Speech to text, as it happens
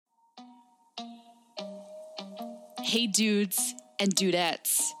Hey dudes and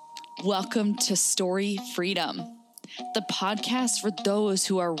dudettes, welcome to Story Freedom, the podcast for those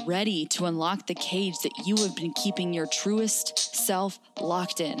who are ready to unlock the cage that you have been keeping your truest self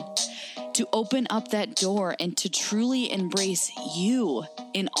locked in, to open up that door and to truly embrace you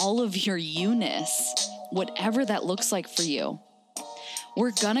in all of your you-ness, whatever that looks like for you.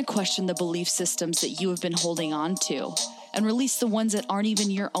 We're gonna question the belief systems that you have been holding on to and release the ones that aren't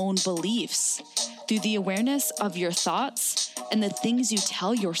even your own beliefs through the awareness of your thoughts and the things you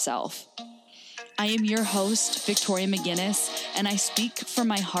tell yourself. I am your host, Victoria McGinnis, and I speak from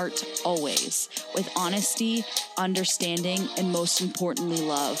my heart always, with honesty, understanding, and most importantly,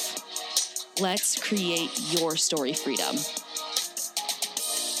 love. Let's create your story freedom.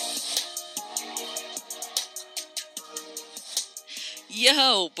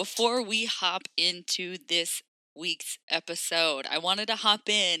 Yo, before we hop into this week's episode, I wanted to hop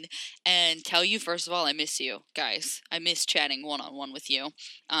in and tell you, first of all, I miss you guys. I miss chatting one-on-one with you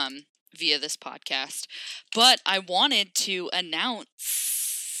via this podcast. But I wanted to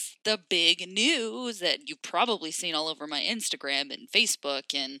announce the big news that you've probably seen all over my Instagram and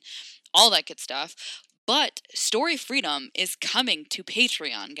Facebook and all that good stuff. But Story Freedom is coming to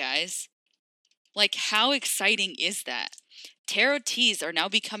Patreon, guys. Like, how exciting is that? Tarot teas are now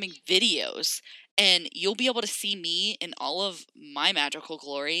becoming videos, and you'll be able to see me in all of my magical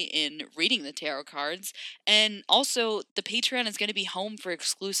glory in reading the tarot cards. And also, the Patreon is going to be home for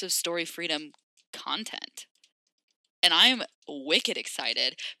exclusive Story Freedom content. And I'm wicked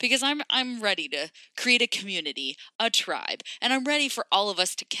excited because I'm ready to create a community, a tribe, and I'm ready for all of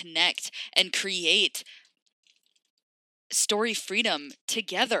us to connect and create story freedom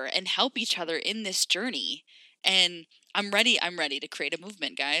together and help each other in this journey. And I'm ready to create a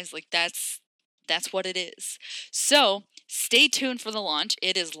movement, guys. Like that's what it is. So stay tuned for the launch.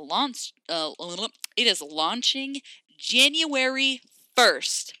 It is launching January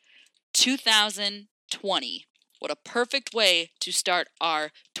 1st, 2020. What a perfect way to start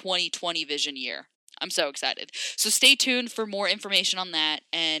our 2020 vision year. I'm so excited. So stay tuned for more information on that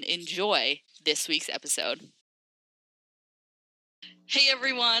and enjoy this week's episode. Hey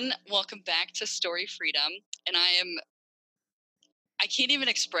everyone, welcome back to Story Freedom. And I can't even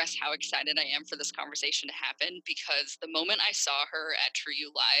express how excited I am for this conversation to happen, because the moment I saw her at True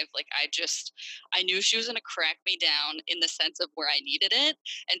You Live, like I knew she was going to crack me down in the sense of where I needed it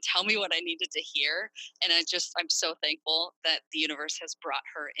and tell me what I needed to hear. And I'm so thankful that the universe has brought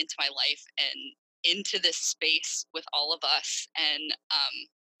her into my life and into this space with all of us. And,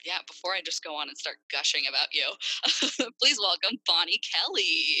 yeah, before I just go on and start gushing about you, please welcome Bonnie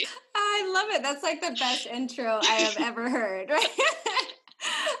Kelly. I love it. That's like the best intro I have ever heard, right?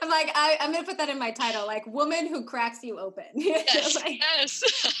 I'm like, I'm going to put that in my title, like woman who cracks you open. Yes, like, yes.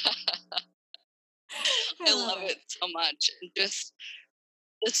 I love it so much. And just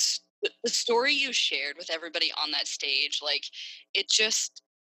the story you shared with everybody on that stage, like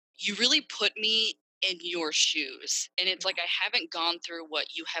you really put me in your shoes. And it's like I haven't gone through what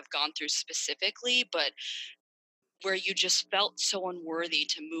you have gone through specifically, but where you just felt so unworthy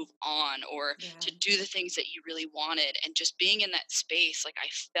to move on or to do the things that you really wanted. And just being in that space, like I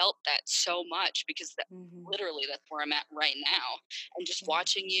felt that so much, because literally that's where I'm at right now. And just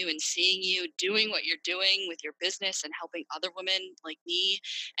watching you and seeing you doing what you're doing with your business and helping other women like me.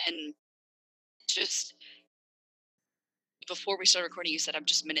 And just before we started recording, you said I'm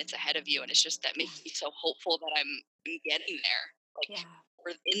just minutes ahead of you. And it's just that makes me so hopeful that I'm getting there. Like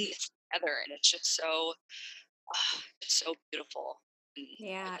we're in this together, and it's just so it's so beautiful.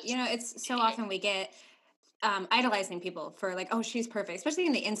 Yeah. It's so often we get idolizing people for like, oh, she's perfect, especially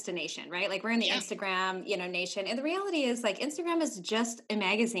in the Insta nation, right? Like we're in the Instagram, nation. And the reality is like Instagram is just a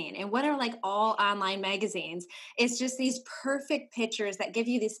magazine. And what are like all online magazines? It's just these perfect pictures that give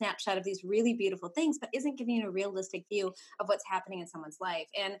you the snapshot of these really beautiful things, but isn't giving you a realistic view of what's happening in someone's life.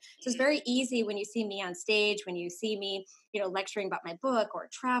 And so it's very easy when you see me on stage, when you see me, lecturing about my book or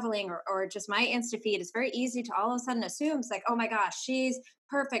traveling or just my Insta feed, it's very easy to all of a sudden assume it's like, oh my gosh, she's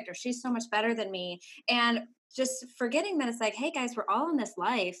perfect or she's so much better than me. And just forgetting that it's like, hey guys, we're all in this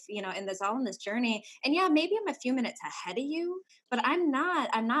life, and this all in this journey. And yeah, maybe I'm a few minutes ahead of you, but I'm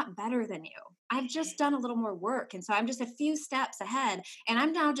not better than you. I've just done a little more work. And so I'm just a few steps ahead. And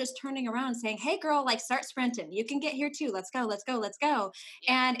I'm now just turning around and saying, hey girl, like start sprinting. You can get here too. Let's go, let's go, let's go.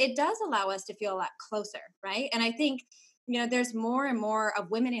 And it does allow us to feel a lot closer, right? And I think, there's more and more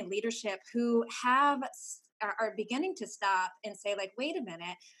of women in leadership who are beginning to stop and say like, wait a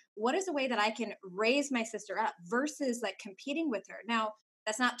minute, what is a way that I can raise my sister up versus like competing with her? Now,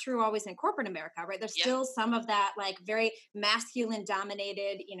 that's not true always in corporate America, right? There's Yeah. still some of that like very masculine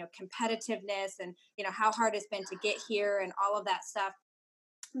dominated, competitiveness and, how hard it's been to get here and all of that stuff.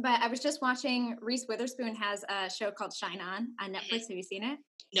 But I was just watching Reese Witherspoon has a show called Shine On Mhm. Netflix. Have you seen it?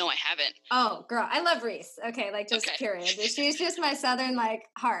 No, I haven't. Oh, girl, I love Reese. Okay, like just Okay. period. She's just my southern like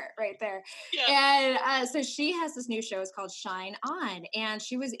heart right there. Yeah. And so she has this new show. It's called Shine On, and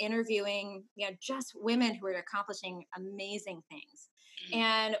she was interviewing, just women who are accomplishing amazing things. Mhm.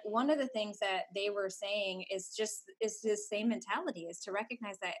 And one of the things that they were saying is this same mentality is to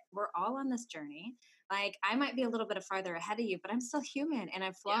recognize that we're all on this journey. Like I might be a little bit farther ahead of you, but I'm still human and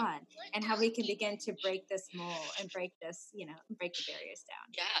I'm Yeah. flawed. And how we can begin to break this mold and break this, break the barriers down.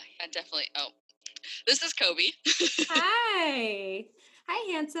 Yeah. Yeah. Definitely. Oh, this is Kobe. Hi.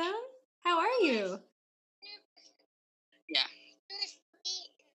 Hi, handsome. How are you? Yeah.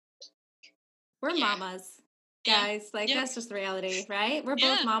 We're Yeah. mamas, Yeah. guys. Like, Yep. that's just the reality, right? We're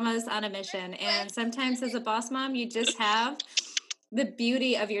both Yeah. mamas on a mission. And sometimes, as a boss mom, you just have the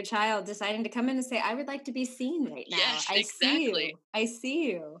beauty of your child deciding to come in and say, I would like to be seen right now. Yes. I see Exactly. you. I see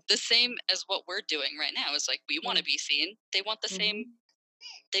you. The same as what we're doing right now is like we want Yeah. to be seen. They want the same. Hmm.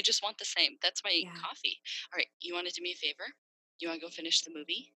 They just want the same. That's my Yeah. coffee. All right. You want to do me a favor? You want to go finish the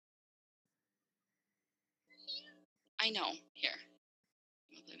movie? I know. Here.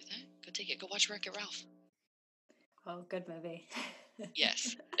 You want to play with that? Go take it. Go watch Wreck-It Ralph. Oh, good movie.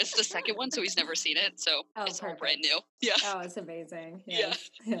 Yes. It's the second one, so he's never seen it. So Oh, it's all brand perfect. new. Yeah. Oh, it's amazing. Yeah. Yes.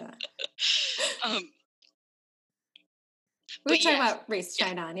 Yeah. Um, We were but talking yes. about Race Yeah.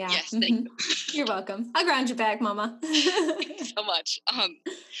 Shine On. Yeah. Yes. Thank you. You're welcome. I'll ground you back, mama. Thank you so much.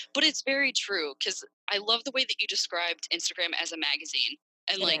 But it's very true because I love the way that you described Instagram as a magazine.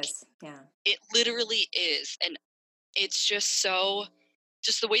 And It like is. Yeah. it literally is. And it's just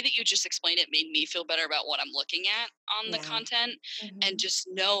the way that you just explained it made me feel better about what I'm looking at on the Yeah. content and Hmm. just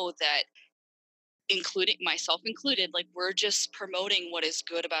know that including myself included, like we're just promoting what is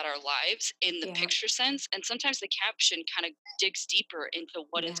good about our lives in the Yeah. picture sense. And sometimes the caption kind of digs deeper into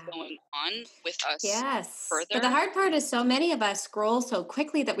what is Yeah. going on with us Yes. But the further. hard part is so many of us scroll so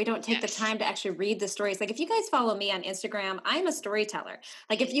quickly that we don't take the Yes. time to actually read the stories. Like if you guys follow me on Instagram, I'm a storyteller.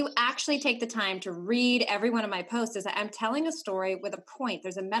 Like if Mhm. you actually take the time to read every one of my posts, is that I'm telling a story with a point.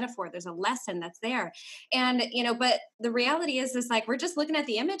 There's a metaphor, there's a lesson that's there. And but the reality is like we're just looking at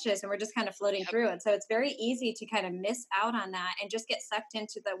the images and we're just kind of floating Yep. through it. So it's very easy to kind of miss out on that and just get sucked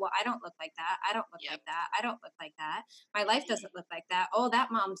into the well, I don't look like that. I don't look Yep. like that. I don't look like that. My life Mhm. doesn't look like that. Oh,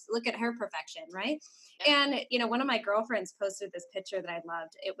 that mom's look at her perfection, right? Yeah. And one of my girlfriends posted this picture that I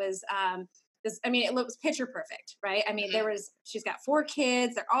loved. It was this, I mean, it was picture perfect, right? I mean, Mhm. she's got 4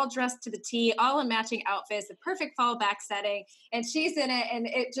 kids, they're all dressed to the T, all in matching outfits, a perfect fallback setting, and she's in it, and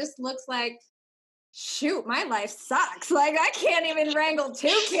it just looks like shoot, my life sucks. Like I can't even wrangle 2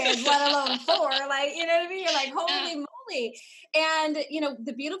 kids, let alone 4. Like, you know what I mean? You're like, Yeah. holy moly. And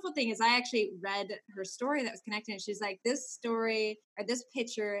the beautiful thing is I actually read her story that was connected. And she's like, this story or this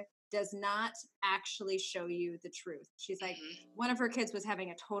picture does not actually show you the truth. She's like, Mhm. one of her kids was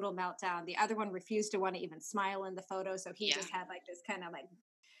having a total meltdown. The other one refused to want to even smile in the photo. So he Yeah. just had like this kind of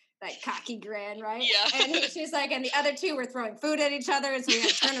like cocky grin, right? Yeah. And she's like, and the other two were throwing food at each other, and so we had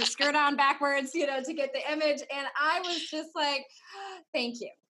to turn her skirt on backwards, to get the image. And I was just like, thank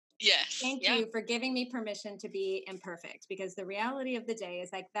you. Yes. Thank Yeah. you for giving me permission to be imperfect because the reality of the day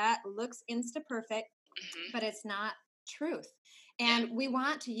is like that looks insta perfect, Mhm. but it's not truth. Yeah. And we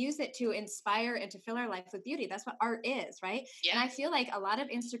want to use it to inspire and to fill our life with beauty. That's what art is, right? And Yeah. I feel like a lot of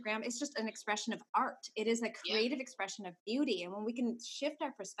Instagram is just an expression of art. It is a Yeah. creative expression of beauty. And when we can shift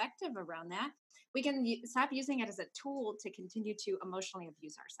our perspective around that, we can stop using it as a tool to continue to emotionally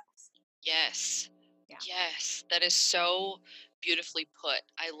abuse ourselves. Yes. Yeah. Yes. That is so beautifully put.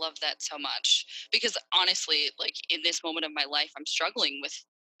 I love that so much because honestly, like in this moment of my life, I'm struggling with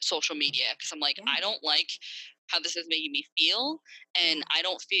social media because I'm like, Yeah. I don't like how this is making me feel. And Yeah. I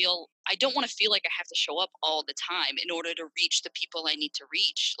don't want to feel like I have to show up all the time in order to reach the people I need to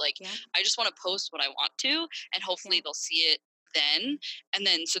reach. Like, Yeah. I just want to post what I want to, and Yeah. hopefully they'll see it then. And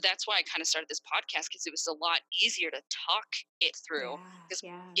then, so that's why I kind of started this podcast because it was a lot easier to talk it through Yeah. because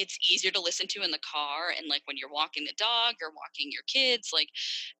Yeah. it's easier to listen to in the car and like when you're walking the dog or walking your kids, like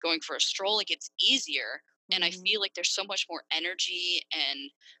going for a stroll, like it's easier. And I Mhm. feel like there's so much more energy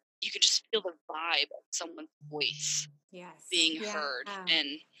and you can just feel the vibe of someone's voice Yes. being Yeah. heard.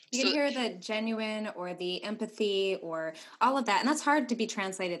 And You can so, hear the genuine or the empathy or all of that. And that's hard to be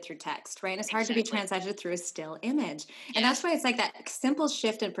translated through text, right? And it's hard to be exactly. translated through a still image. And that's Yes. why it's like that simple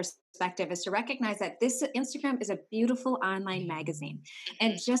shift in perspective is to recognize that this Instagram is a beautiful online magazine.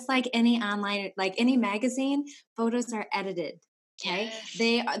 And Hmm. just like any online, like any magazine, photos are edited. Okay. Yes.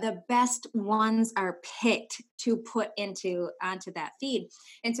 They are the best ones are picked to put onto that feed.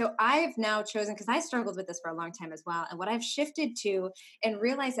 And so I've now chosen, because I struggled with this for a long time as well. And what I've shifted to and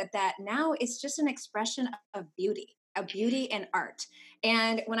realized that now it's just an expression of beauty, of Mhm, beauty and art.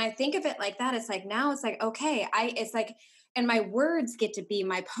 And when I think of it like that, it's like now it's like, okay, it's like, and my words get to be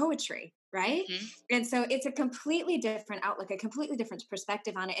my poetry, right? mhm, And so it's a completely different outlook, a completely different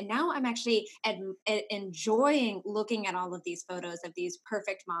perspective on it. And now I'm actually enjoying looking at all of these photos of these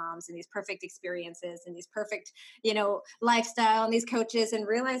perfect moms and these perfect experiences and these perfect, lifestyle and these coaches, and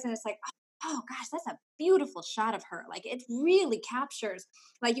realizing it's like, oh gosh, that's a beautiful shot of her. Like it really captures,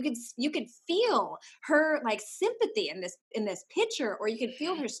 like you could feel her like sympathy in this picture, or you could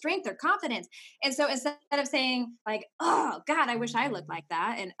feel mhm. her strength or confidence. And so instead of saying like, oh God, I wish I looked like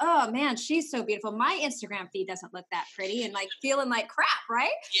that, and oh man, she's so beautiful, my Instagram feed doesn't look that pretty, and like feeling like crap, right?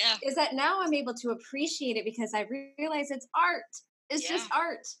 Yeah, Is that now I'm able to appreciate it because I realize it's art. It's yeah, just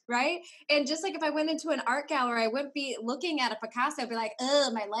art, right? And just like if I went into an art gallery, I wouldn't be looking at a Picasso, I'd be like,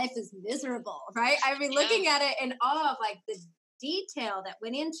 oh, my life is miserable, right? I'd be yeah. looking at it in awe of like the detail that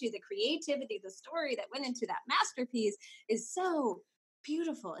went into the creativity, the story that went into that masterpiece is so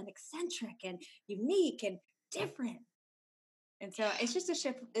beautiful and eccentric and unique and different. And so Yeah. it's just a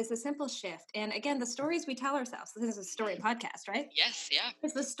shift, it's a simple shift. And again, the stories we tell ourselves, this is a story Mhm. podcast, right? Yes, yeah.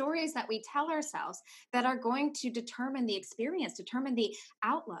 It's the stories that we tell ourselves that are going to determine the experience, determine the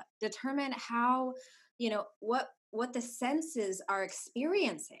outlook, determine how, what the senses are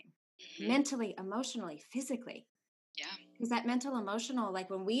experiencing Mhm. mentally, emotionally, physically. Yeah. Because that mental, emotional, like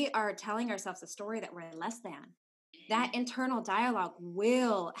when we are telling ourselves a story that we're less than, Mhm. that internal dialogue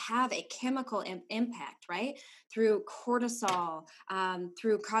will have a chemical impact, right? Through cortisol,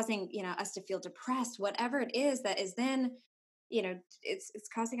 through causing, us to feel depressed, whatever it is that is then, it's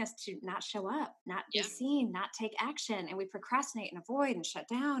causing us to not show up, not be Yeah. seen, not take action, and we procrastinate and avoid and shut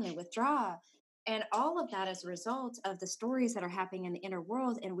down and withdraw. And all of that is a result of the stories that are happening in the inner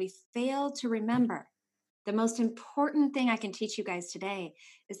world. And we fail to remember the most important thing I can teach you guys today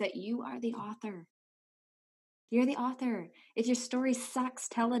is that you are the author. You're the author. If your story sucks,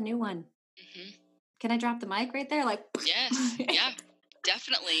 tell a new one. Mhm. Can I drop the mic right there? Like, Yes, yeah, if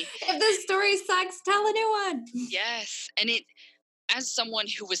definitely. the story sucks, tell a new one. Yes, and it as someone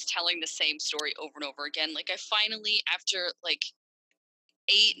who was telling the same story over and over again, like, I finally, after, like,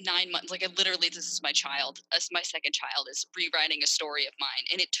 8, 9 months, like, I literally, this is my child, as my second child is rewriting a story of mine,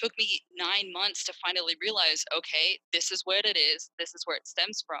 and it took me 9 months to finally realize, okay, this is what it is, this is where it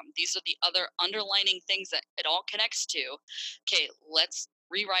stems from, these are the other underlining things that it all connects to. Okay, let's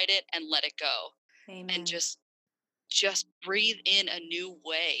rewrite it and let it go, and Amen. just breathe in a new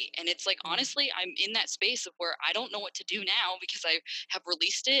way. And it's like, Yeah. honestly, I'm in that space of where I don't know what to do now because I have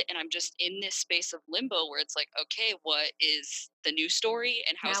released it and I'm just in this space of limbo where it's like, okay, what is the new story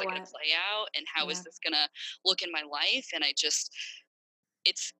and how is Now it going to what? play out and how is Yeah. this going to look in my life? And I just,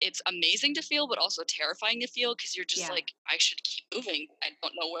 it's amazing to feel, but also terrifying to feel because you're just Yeah. like, I should keep moving. I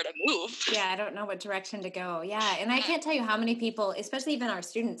don't know where to move. Yeah, I don't know what direction to go. Yeah. And I Yeah. can't tell you how many people, especially even our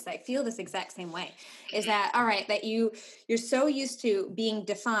students, that feel this exact same way. Is Hmm. that all right, that you're so used to being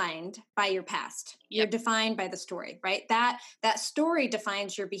defined by your past. You're Yep. defined by the story, right? That story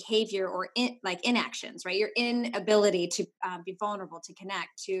defines your behavior or like inactions, right? Your inability to be vulnerable, to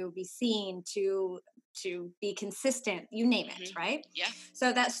connect, to be seen, to be consistent, you name it, Hmm. right? Yeah.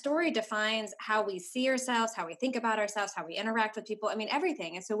 So that story defines how we see ourselves, how we think about ourselves, how we interact with people. I mean,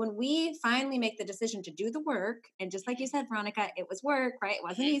 everything. And so when we finally make the decision to do the work, and just like you Hmm. said, Veronica, it was work, right? It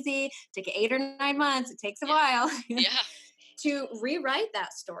wasn't Hmm. easy. It took 8 or 9 months. It takes a Yeah. while. Yeah. To rewrite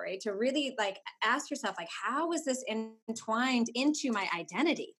that story, to really like ask yourself, like, how is this entwined into my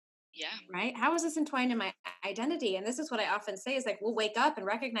identity? Yeah. Right? How is this entwined in my identity? And this is what I often say is like, we'll wake up and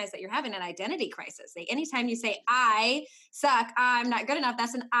recognize that you're having an identity crisis. Like anytime you say, I suck, I'm not good enough,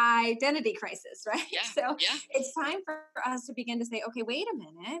 that's an identity crisis, right? Yeah. So Yeah. it's time for us to begin to say, okay, wait a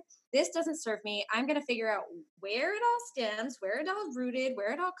minute. This doesn't serve me. I'm going to figure out where it all stems, where it all rooted,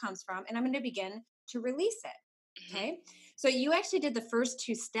 where it all comes from. And I'm going to begin to release it. Hmm. Okay. So you actually did the first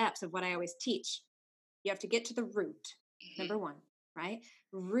two steps of what I always teach. You have to get to the root, Hmm. number one, right?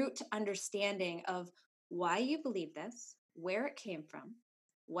 Root understanding of why you believe this, where it came from,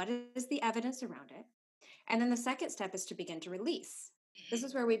 what is the evidence around it. And then the second step is to begin to release. This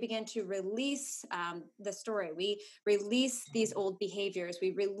is Hmm. where we begin to release the story. We release these old behaviors.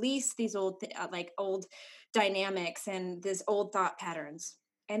 We release these old, like old dynamics and these old thought patterns.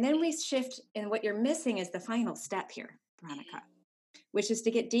 And then we shift. And what you're missing is the final step here, Veronica, Hmm. which is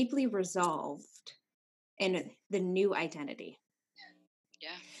to get deeply resolved in the new identity.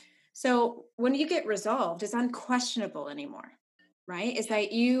 Yeah. So when you get resolved, it's unquestionable anymore. right? Is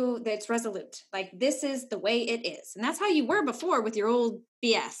Yeah. that's resolute. Like this is the way it is. And that's how you were before with your old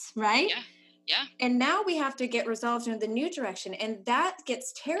BS, right? Yeah. Yeah. And now we have to get resolved in the new direction. And that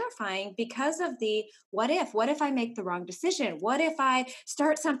gets terrifying because of the what if I make the wrong decision? What if I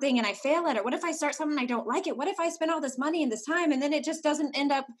start something and I fail at it? What if I start something and I don't like it? What if I spend all this money and this time and then it just doesn't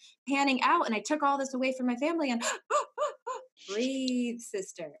end up panning out and I took all this away from my family and breathe,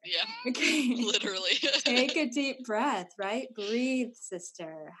 sister. Yeah. Okay. Literally. Take a deep breath, right? Breathe,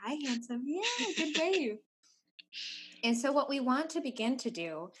 sister. Hi, handsome. Yeah, good wave. And so what we want to begin to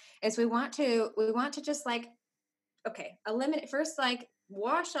do is we want to just like, okay, eliminate first, like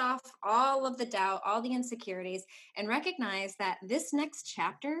wash off all of the doubt, all the insecurities, and recognize that this next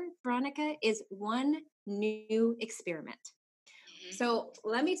chapter, Veronica, is one new experiment. Mhm. So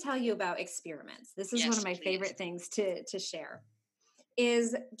let me tell you about experiments. This is one of Yes, my please. favorite things to share.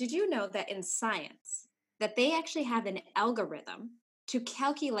 Is did you know that in science that they actually have an algorithm to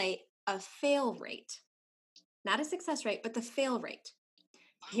calculate a fail rate, not a success rate, but the fail rate?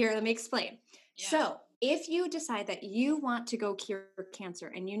 Wow. Here, let me explain. Yeah. So, if you decide that you want to go cure cancer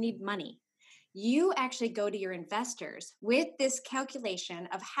and you need money, you actually go to your investors with this calculation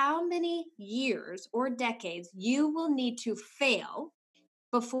of how many years or decades you will need to fail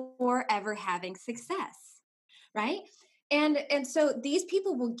before ever having success, right? And so these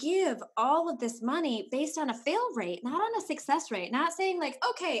people will give all of this money based on a fail rate, not on a success rate. Not saying like,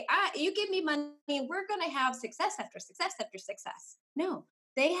 okay, you give me money, we're going to have success after success after success. No,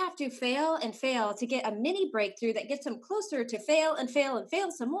 they have to fail and fail to get a mini breakthrough that gets them closer to fail and fail and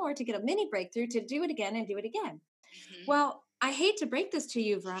fail some more to get a mini breakthrough to do it again and do it again. Hmm. Well, I hate to break this to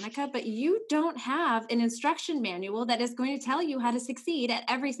you, Veronica, but you don't have an instruction manual that is going to tell you how to succeed at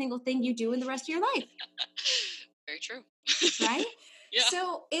every single thing you do in the rest of your life, Very true. right? Yeah.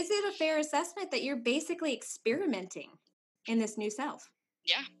 So, is it a fair assessment that you're basically experimenting in this new self?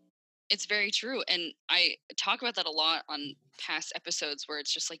 Yeah. It's very true. And I talk about that a lot on past episodes where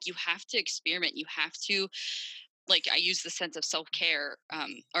it's just like you have to experiment. You have to, like, I use the sense of self care,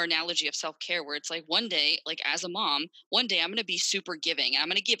 or analogy of self care, where it's like one day, like as a mom, one day I'm going to be super giving. I'm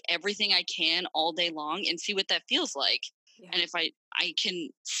going to give everything I can all day long and see what that feels like. Yeah. And if I can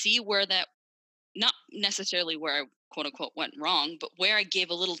see where that, not necessarily where I quote unquote went wrong, but where I gave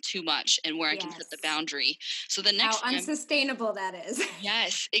a little too much and where I can set the Yes. boundary. So the How next time, unsustainable that is.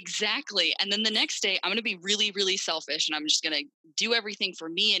 yes, exactly. And then the next day, I'm going to be really, really selfish and I'm just going to do everything for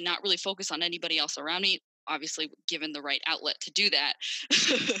me and not really focus on anybody else around me. Obviously, given the right outlet to do that.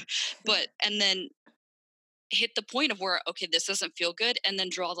 But, and then hit the point of where, okay, this doesn't feel good, and then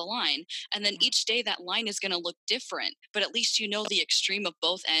draw the line. And then Yeah. each day that line is going to look different, but at least you know the extreme of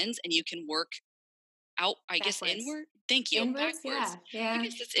both ends and you can work out, I guess, Backwards. inward. Thank you. Inwards? Backwards. Yeah. I Yeah.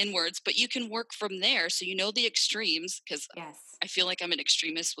 guess it's inwards, but you can work from there. So you know the extremes, because Yes. I feel like I'm an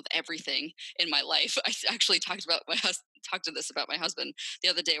extremist with everything in my life. Actually talked about my husband. Talked to this about my husband the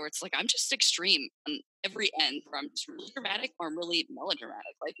other day, where it's like I'm just extreme on every end. Where I'm just really dramatic or I'm really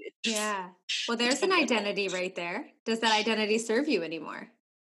melodramatic. Like it just Yeah. Well, there's there's no an middle. identity right there. Does that identity serve you anymore?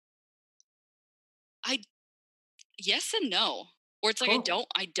 I Yes and no. Or it's like Cool.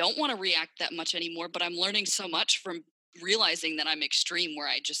 I don't want to react that much anymore, but I'm learning so much from realizing that I'm extreme where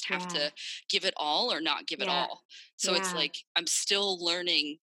I just have Yeah. to give it all or not give it Yeah. all. So it's Yeah. like I'm still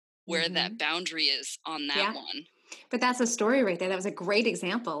learning where that Mhm. boundary is on that Yeah. one. But that's a story right there. That was a great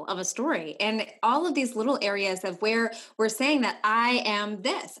example of a story. And all of these little areas of where we're saying that I am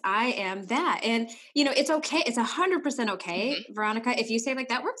this, I am that. And, it's okay. It's 100% Hmm. okay, Veronica, if you say, like,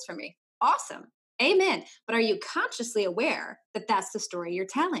 that works for me. Awesome. Amen. But are you consciously aware that that's the story you're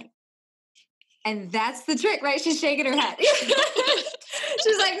telling? And that's the trick, right? She's shaking her head.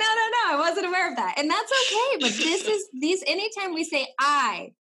 She's like, no, no, no, I wasn't aware of that. And that's okay. But anytime we say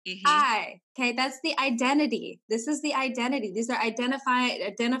Hmm. okay, that's the identity. This is the identity. These are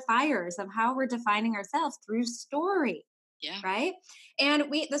identifiers of how we're defining ourselves through story, Yeah. right?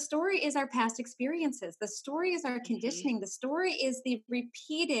 And the story is our past experiences. The story is our Hmm. conditioning. The story is the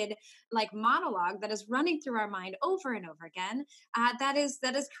repeated like monologue that is running through our mind over and over again. That has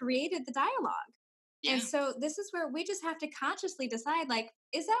created the dialogue. And Yeah. so this is where we just have to consciously decide, like,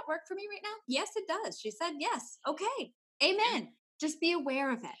 is that work for me right now? Yes, it does. She said yes. Okay. Yeah. Amen. Just be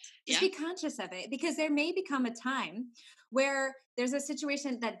aware of it. Just Yeah. be conscious of it, because there may become a time where there's a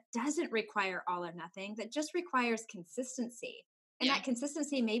situation that doesn't require all or nothing, that just requires consistency. And Yeah. that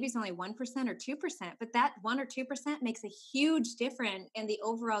consistency maybe is only 1% or 2%, but that 1 or 2% makes a huge difference in the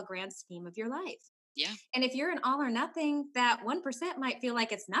overall grand scheme of your life. Yeah. And if you're an all or nothing, that 1% might feel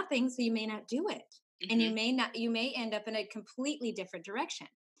like it's nothing, so you may not do it. And Hmm. you may end up in a completely different direction.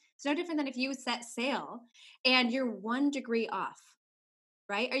 It's no different than if you set sail and you're 1 degree off,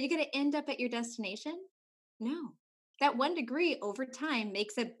 right? Are you going to end up at your destination? No. That 1 degree over time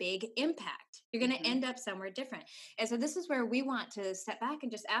makes a big impact. You're going to Hmm. end up somewhere different. And so this is where we want to step back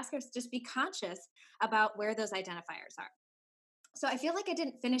and just ask us, just be conscious about where those identifiers are. So I feel like I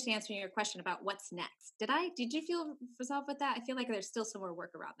didn't finish answering your question about what's next. Did I? Did you feel resolved with that? I feel like there's still some more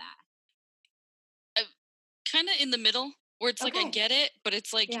work around that. Kind of in the middle where it's like I Okay. get it, but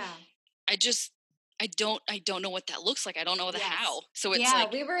it's like Yeah. I just I don't know what that looks like. I don't know the Yes. how. So it's Yeah,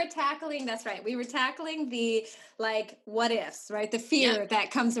 like, we were tackling, that's right. We were tackling the like what ifs, right? The yeah, fear that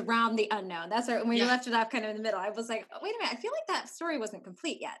comes around the unknown. That's right. When we yeah, left it off kind of in the middle, I was like, oh, wait a minute, I feel like that story wasn't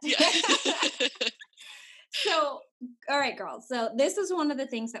complete yet. yeah. So, all right, girls. So this is one of the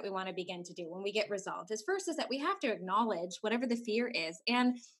things that we want to begin to do when we get resolved. Is first is that we have to acknowledge whatever the fear is,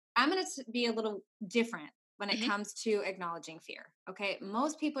 and I'm going to be a little different when it Hmm. comes to acknowledging fear. Okay,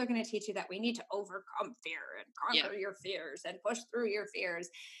 most people are going to teach you that we need to overcome fear and Yeah. conquer your fears and push through your fears.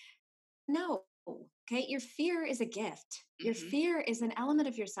 No. Okay, your fear is a gift. Your Hmm. fear is an element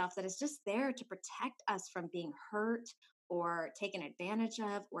of yourself that is just there to protect us from being hurt or taken advantage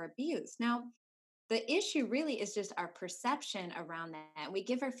of or abused. Now, the issue really is just our perception around that. We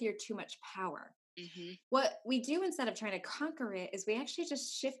give our fear too much power. Hmm. What we do instead of trying to conquer it is we actually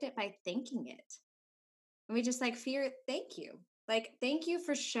just shift it by thanking it. And we just like, fear, thank you. Like, thank you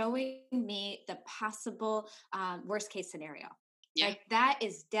for showing me the possible worst case scenario. Yeah. Like, that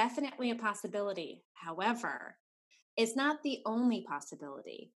is definitely a possibility. However, it's not the only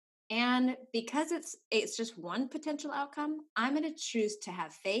possibility. And because it's just one potential outcome, I'm going to choose to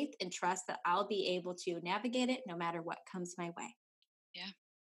have faith and trust that I'll be able to navigate it no matter what comes my way. Yeah.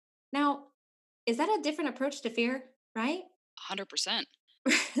 Now, is that a different approach to fear, right? 100%.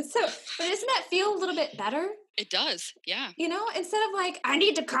 But doesn't that feel a little bit better? It does. Yeah. Instead of like, I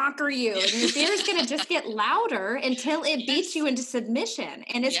need to conquer you, Yeah. and your fear is going to just get louder until it beats you Yes. into submission.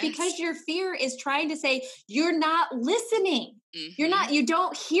 And it's because Yes. your fear is trying to say, you're not listening. Hmm. You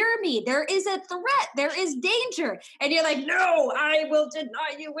don't hear me. There is a threat. There is danger. And you're like, no, I will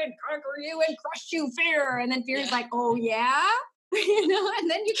deny you and conquer you and crush you, fear. And then fear is Yeah. like, oh, yeah. And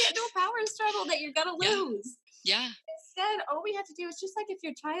then you get into a power struggle that you're going to Yeah. lose. Yeah. Instead, all we have to do is just like if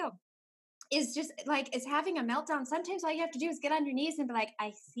your child is just like is having a meltdown. Sometimes all you have to do is get on your knees and be like,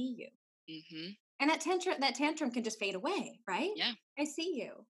 I see you. Hmm. And that tantrum can just fade away, right? Yeah. I see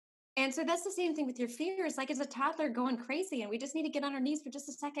you. And so that's the same thing with your fears. Like as a toddler going crazy, and we just need to get on our knees for just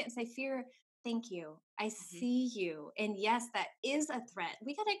a second and say, fear, thank you. I Hmm. see you. And yes, that is a threat.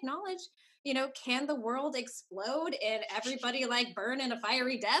 We got to acknowledge, can the world explode and everybody like burn in a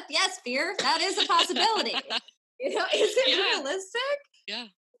fiery death? Yes, fear, that is a possibility. Is it Yeah. realistic? Yeah.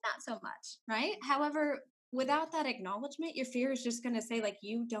 Not so much, right? However, without that acknowledgement, your fear is just going to say, like,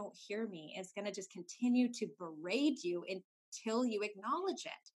 you don't hear me. It's going to just continue to berate you until you acknowledge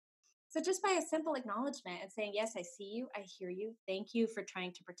it. So, just by a simple acknowledgement and saying, yes, I see you, I hear you, thank you for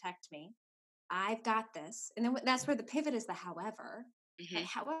trying to protect me. I've got this. And then that's where the pivot is the however. Hmm. Like,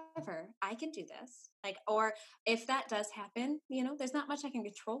 however, I can do this. Like, or if that does happen, there's not much I can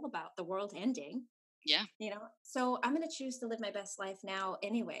control about the world ending. Yeah. So I'm going to choose to live my best life now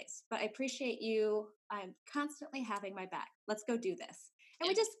anyways, but I appreciate you. I'm constantly having my back. Let's go do this. And Yeah.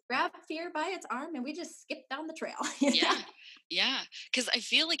 we just grab fear by its arm and we just skip down the trail. Yeah. Yeah. Because I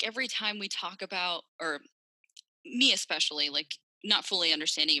feel like every time we talk about, or me especially, like not fully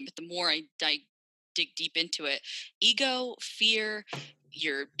understanding it, but the more dig deep into it, ego, fear,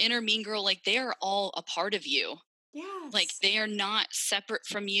 your inner mean girl, like they are all a part of you. Like Yes. they are not separate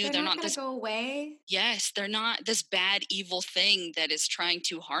from you. They're They're not not going to this, go away. yes, they're not this bad, evil thing that is trying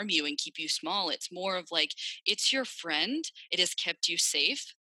to harm you and keep you small. It's more of like, it's your friend. It has kept you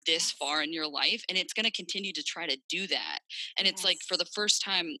safe this Yes. far in your life, and it's going to continue to try to do that. And it's like for Yes. the first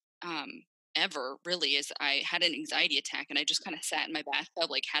time, ever really, is I had an anxiety attack and I just kind of sat in my bathtub,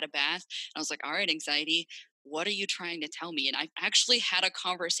 like had a bath. And I was like, all right, anxiety, what are you trying to tell me? And I actually had a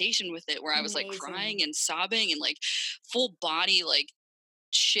conversation with it where I was like crying Amazing. and sobbing and like full body, like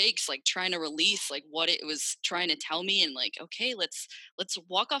shakes, like trying to release like what it was trying to tell me. And like, okay, let's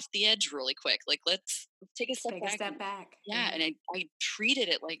walk off the edge really quick, like let's take a step Take a back and step back. yeah. Yeah. And I treated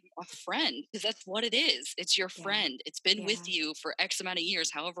it like a friend, because that's what it is. It's your Yeah. friend. It's been with Yeah. you for X amount of years,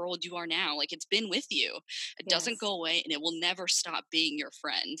 however old you are now. Like it's been with you. It doesn't Yes. go away and it will never stop being your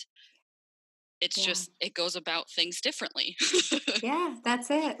friend. It's Yeah. just it goes about things differently. Yeah,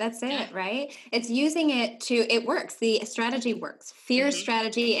 that's it. That's Yeah. it, right? It's using it works. The strategy works. Fear Hmm.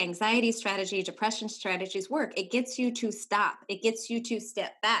 strategy, anxiety strategy, depression strategies work. It gets you to stop. It gets you to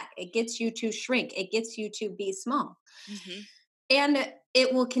step back. It gets you to shrink. It gets you to be small. Hmm. And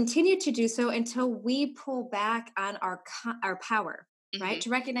it will continue to do so until we pull back on our power, right? Mhm. To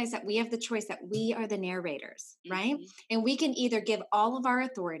recognize that we have the choice, that we are the narrators, right? Mhm. And we can either give all of our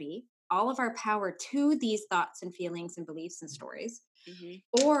authority, all of our power to these thoughts and feelings and beliefs and stories, Mhm.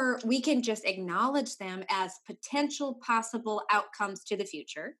 or we can just acknowledge them as potential possible outcomes to the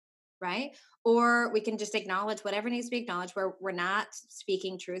future, right? Or we can just acknowledge whatever needs to be acknowledged, where we're not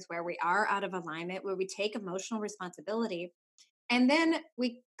speaking truth, where we are out of alignment, where we take emotional responsibility, and then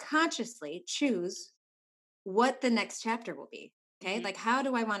we consciously choose what the next chapter will be. Okay. Mhm. Like, how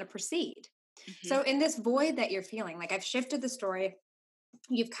do I want to proceed? Mhm. So, in this void that you're feeling, like I've shifted the story,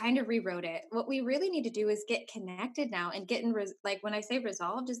 you've kind of rewrote it. What we really need to do is get connected now and get in, like, when I say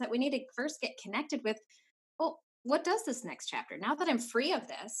resolved, is that we need to first get connected with, well, what does this next chapter? Now that I'm free of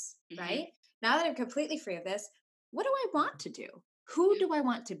this, Mhm. right? Now that I'm completely free of this, what do I want to do? Who Yeah. do I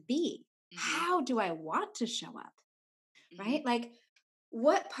want to be? Mhm. How do I want to show up? Mhm. Right? Like,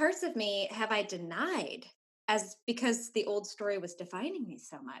 what parts of me have I denied as because the old story was defining me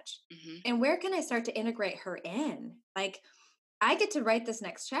so much? Mhm. And where can I start to integrate her in? Like, I get to write this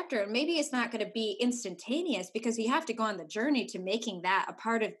next chapter, and maybe it's not going to be instantaneous because you have to go on the journey to making that a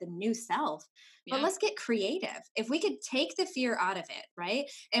part of the new self. But Yeah. let's get creative. If we could take the fear out of it, right?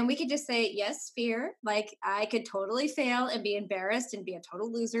 And we could just say, yes, fear, like I could totally fail and be embarrassed and be a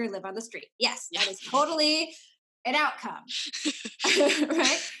total loser and live on the street. Yes, Yeah. that is totally an outcome.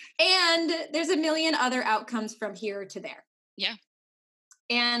 Right? And there's a million other outcomes from here to there. Yeah.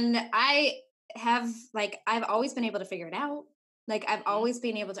 And I've always been able to figure it out. Like, I've Mhm. always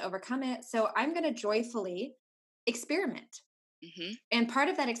been able to overcome it. So I'm going to joyfully experiment. Mhm. And part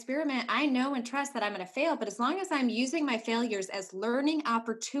of that experiment, I know and trust that I'm going to fail. But as long as I'm using my failures as learning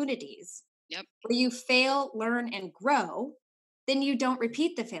opportunities Yep. where you fail, learn, and grow, then you don't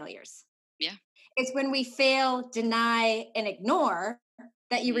repeat the failures. Yeah. It's when we fail, deny, and ignore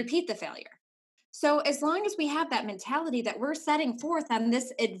that you Mhm. repeat the failure. So, as long as we have that mentality that we're setting forth on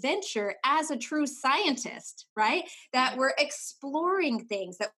this adventure as a true scientist, right? Yeah. That we're exploring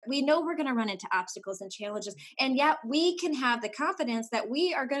things, that we know we're going to run into obstacles and challenges, and yet we can have the confidence that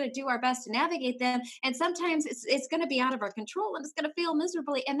we are going to do our best to navigate them. And sometimes it's going to be out of our control and it's going to fail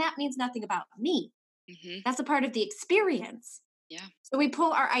miserably. And that means nothing about me. Mhm. That's a part of the experience. Yeah. So, we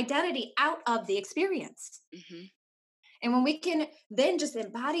pull our identity out of the experience. Mhm. And when we can then just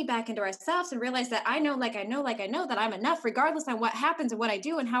embody back into ourselves and realize that I know, like I know, like I know that I'm enough, regardless on what happens and what I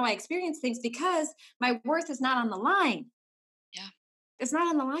do and how I experience things, because my worth is not on the line. Yeah. It's not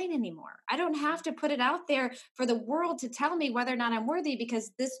on the line anymore. I don't Mhm. have to put it out there for the world to tell me whether or not I'm worthy, because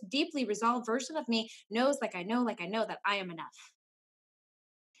this deeply resolved version of me knows, like I know that I am enough.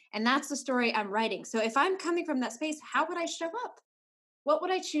 And that's the story I'm writing. So if I'm coming from that space, how would I show up? What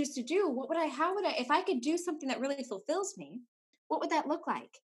would I choose to do? How would I, if I could do something that really fulfills me, what would that look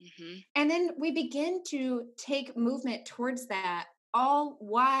like? Mhm. And then we begin to take movement towards that, all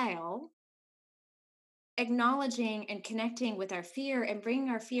while acknowledging and connecting with our fear and bringing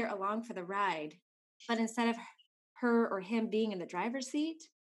our fear along for the ride. But instead of her or him being in the driver's seat,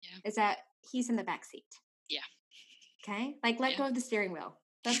 Yeah. is that he's in the back seat. Yeah. Okay? Like, let Yeah. go of the steering wheel.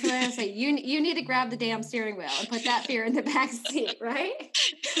 That's what I would say. You need to grab the damn steering wheel and put that fear in the back seat, right?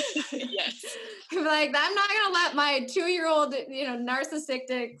 Yes. Like, I'm not gonna let my 2-year-old,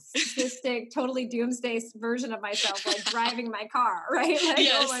 narcissistic, totally doomsday version of myself like driving my car, right? Like,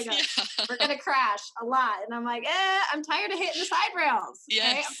 oh my Yes. god, we're Yeah. gonna crash a lot, and I'm like, I'm tired of hitting the side rails. Okay,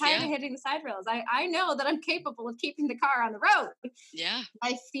 I'm Yes. tired Yeah. of hitting the side rails. I know that I'm capable of keeping the car on the road. Yeah.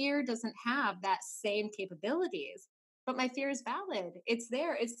 My fear doesn't have that same capabilities, but my fear is valid. It's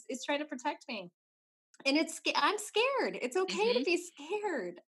there. It's trying to protect me, and I'm scared. It's okay to Mhm. be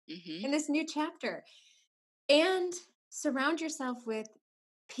scared Mhm. in this new chapter, and surround yourself with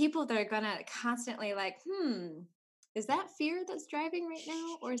people that are going to constantly like, is that fear that's driving right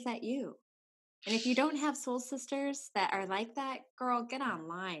now, or is that you? And if you don't have soul sisters that are like that, girl, get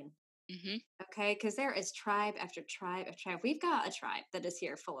online. Mhm. Okay, because there is tribe after tribe after tribe. We've got a tribe that is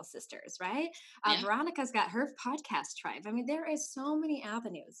here full of sisters, right? Yeah. Veronica's got her podcast tribe. I mean, there is so many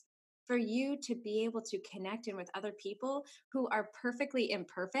avenues for you to be able to connect in with other people who are perfectly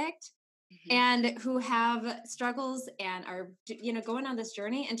imperfect Mhm. and who have struggles and are, going on this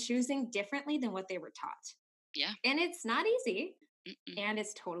journey and choosing differently than what they were taught. Yeah. And it's not easy, Mm-mm. and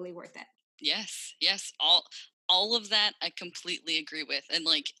it's totally worth it. Yes. Yes. All of that I completely agree with. And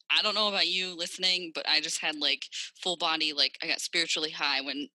like I don't know about you listening, but I just had like full body, like I got spiritually high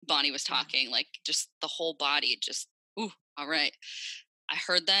when Bonnie was Yeah. talking, like just the whole body just ooh, all right. I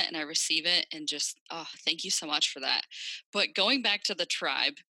heard that and I receive it and just oh, thank you so much for that. But going back to the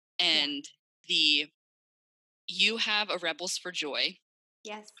tribe Yeah. and the you have a Rebels for Joy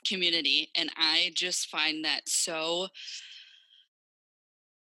Yes. community, and I just find that so,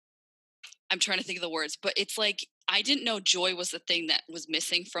 I'm trying to think of the words, but it's like I didn't know joy was the thing that was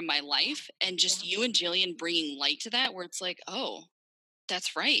missing from my Yeah. life, and just Yeah. you and Jillian bringing light to that, where it's like, oh,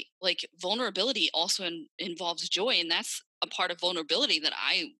 that's right. Like vulnerability also involves joy, and that's a part of vulnerability that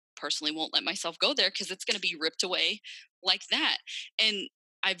I personally won't let myself go there because it's going to be ripped away like that. And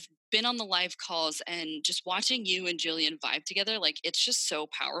I've been on the live calls and just watching you and Jillian vibe together, like it's just so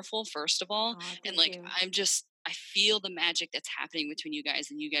powerful, first of all. Oh, And thank like you. I feel the magic that's happening between you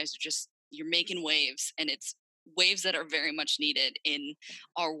guys, and you guys are just, you're making waves, and it's waves that are very much needed in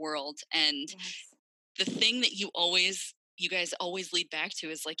our world. And Yes. the thing that you guys always lead back to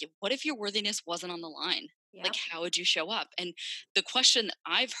is like, what if your worthiness wasn't on the line? Like, Yep. how would you show up? And the question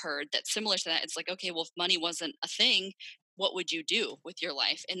I've heard that's similar to that, it's like, okay, well, if money wasn't a thing, what would you do with your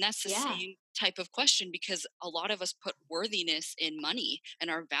life? And that's the Yeah. same type of question, because a lot of us put worthiness in money and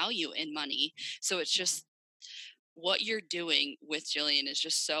our value in money. So it's Yeah. just, what you're doing with Jillian is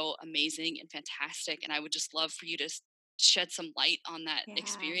just so amazing and fantastic. And I would just love for you to shed some light on that Yeah.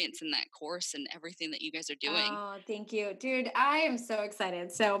 experience and that course and everything that you guys are doing. Oh, thank you. Dude, I am so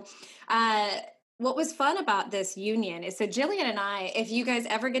excited. So, uh, what was fun about this union is so Jillian and I, if you guys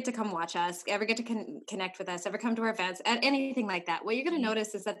ever get to come watch us, ever get to connect with us, ever come to our events, anything like that, what you're going to Mhm.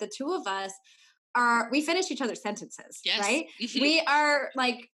 notice is that the two of us we finish each other's sentences, Yes. right? Mhm. We are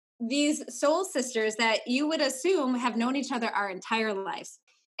like these soul sisters that you would assume have known each other our entire lives.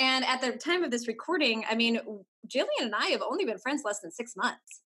 And at the time of this recording, I mean, Jillian and I have only been friends less than 6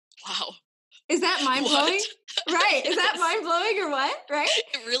 months. Wow. Is that mind blowing? What? Right. Is that Yes. mind blowing or what? Right?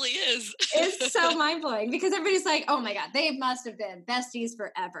 It really is. It's so mind blowing because everybody's like, oh my God, they must have been besties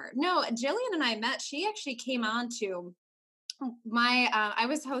forever. No, Jillian and I met. She actually came on to I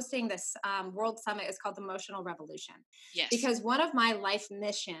was hosting this world summit. It's called the Emotional Revolution Yes. because one of my life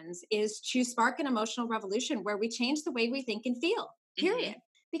missions is to spark an emotional revolution where we change the way we think and feel, Mhm. period.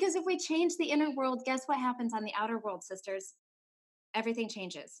 Because if we change the inner world, guess what happens on the outer world, sisters? Everything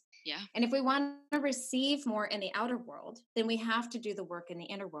changes. Yeah. And if we want to receive more in the outer world, then we have to do the work in the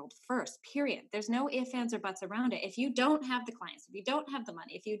inner world first, period. There's no ifs, ands, or buts around it. If you don't have the clients, if you don't have the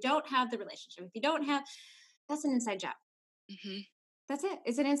money, if you don't have the relationship, if you don't have, that's an inside job. Mhm. That's it.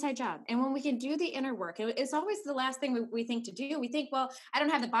 It's an inside job. And when we can do the inner work, it's always the last thing we think to do. We think, well, I don't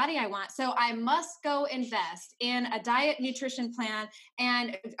have the body I want. So I must go invest in a diet nutrition plan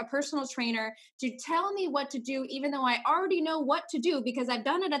and a personal trainer to tell me what to do, even though I already know what to do because I've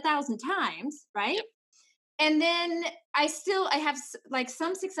done it 1,000 times. Right. Yep. And then I have like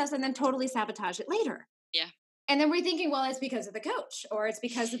some success and then totally sabotage it later. Yeah. And then we're thinking, well, it's because of the coach or it's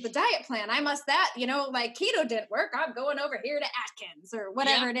because of the diet plan. I must that, like keto didn't work. I'm going over here to Atkins or Yeah.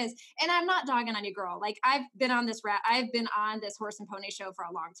 whatever it is. And I'm not dogging on you, girl. Like I've been on this horse and pony show for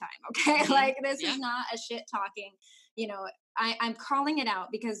a long time. Okay. Mhm. Like this Yeah. is not a shit talking, you know, I'm calling it out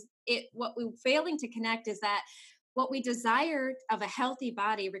because what we're failing to connect is that what we desire of a healthy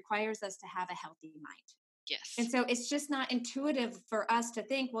body requires us to have a healthy mind. Yes. And so it's just not intuitive for us to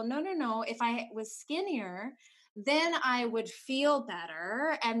think, well, no, no, no. If I was skinnier, then I would feel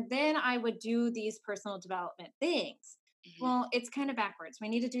better and then I would do these personal development things. Mhm. Well, it's kind of backwards. We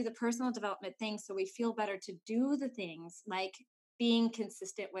need to do the personal development things so we feel better to do the things like being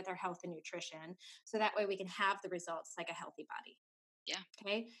consistent with our health and nutrition. So that way we can have the results like a healthy body. Yeah.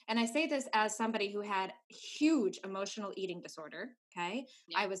 Okay. And I say this as somebody who had huge emotional eating disorder. Okay.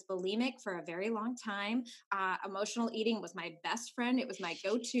 Yeah. I was bulimic for a very long time. Emotional eating was my best friend. It was my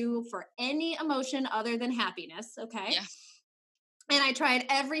go to for any emotion other than happiness. Okay. Yeah. And I tried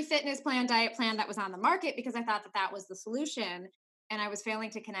every fitness plan, diet plan that was on the market because I thought that that was the solution. And I was failing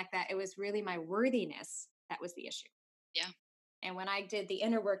to connect that. It was really my worthiness that was the issue. Yeah. And when I did the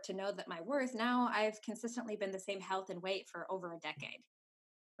inner work to know that my worth, now I've consistently been the same health and weight for over a decade.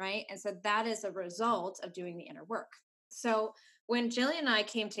 Right. And so that is a result of doing the inner work. So when Jillian and I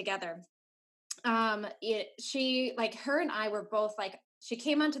came together, she like her and I were both like, she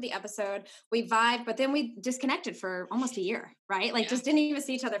came onto the episode, we vibed, but then we disconnected for almost a year, right? Like Yeah. just didn't even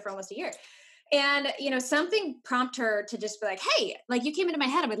see each other for almost a year. And, something prompted her to just be like, hey, like you came into my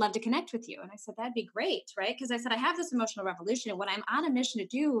head, I would love to connect with you. And I said, that'd be great, right? Because I said, I have this emotional revolution. And what I'm on a mission to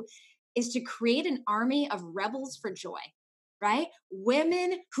do is to create an army of rebels for joy, right?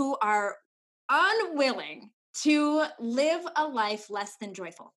 Women who are unwilling to live a life less than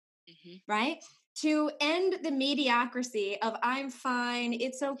joyful, Mhm. right? to end the mediocrity of I'm fine,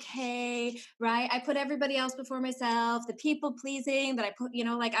 it's okay, right? I put everybody else before myself, the people pleasing that I put,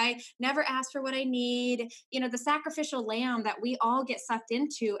 like I never ask for what I need, the sacrificial lamb that we all get sucked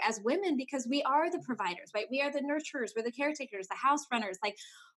into as women because we are the providers, right? We are the nurturers, we're the caretakers, the house runners, like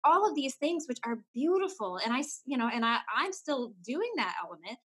all of these things which are beautiful. And I'm still doing that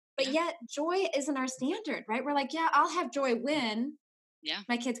element, but Yeah. yet joy isn't our standard, right? We're like, yeah, I'll have joy when Yeah.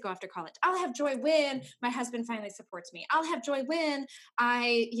 my kids go off to college. I'll have joy when my husband finally supports me. I'll have joy when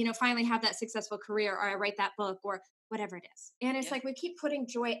I, finally have that successful career or I write that book or whatever it is. And it's Yeah. like we keep putting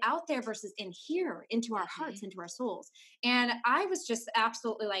joy out there versus in here, into our Mhm. hearts, into our souls. And I was just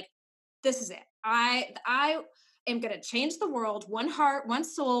absolutely like, this is it. I am going to change the world one heart, one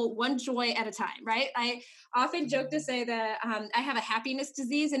soul, one joy at a time, right? I often joke to say that I have a happiness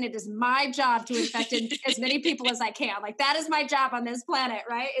disease and it is my job to infect as many people as I can. Like that is my job on this planet,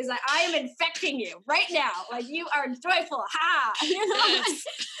 right? Is that I am infecting you right now. Like you are joyful. Ha! Like, Yes.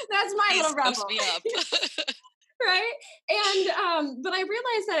 that's my Please little post rebel. me up. Right. And but I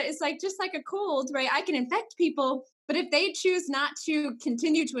realized that it's like just like a cold, right? I can infect people, but if they choose not to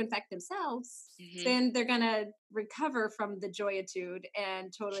continue to infect themselves, Mhm. then they're gonna recover from the joyitude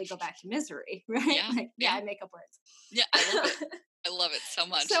and totally go back to misery, right? Yeah. Like, yeah, Yeah. I make up Yeah, I love it. words. I love it so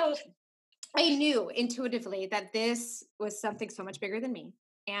much. So I knew intuitively that this was something so much bigger than me.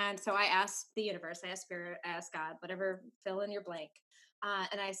 And so I asked the universe, I asked spirit, I asked God, whatever, fill in your blank.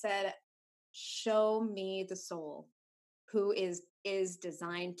 And I said, show me the soul who is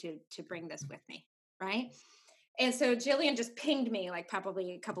designed to bring this with me, right? And so Jillian just pinged me like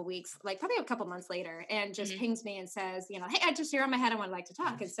probably a couple weeks, like probably a couple months later, and just Mhm. pings me and says, hey, you're on my head, I want to like to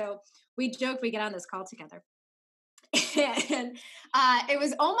talk. And so we joked, we get on this call together. And it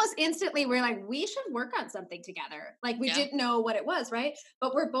was almost instantly we're like we should work on something together, like we Yeah. didn't know what it was, right?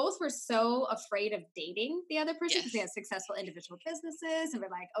 But were so afraid of dating the other person because they Yes. had successful individual businesses, and we're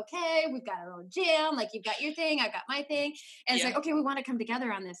like, okay, we've got our own gym, like you've got your thing, I've got my thing, and it's Yeah. like, okay, we want to come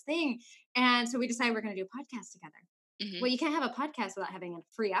together on this thing. And so we decided we're going to do a podcast together. Mhm. Well, you can't have a podcast without having a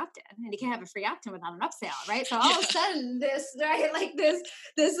free opt-in, and you can't have a free opt-in without an upsell, right? So all of a Yeah. sudden, this right, like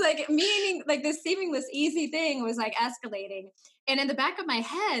this like meaning, like this seamless easy thing was like escalating. And in the back of my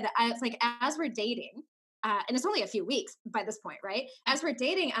head, I was like, as we're dating, and it's only a few weeks by this point, right? Yeah. As we're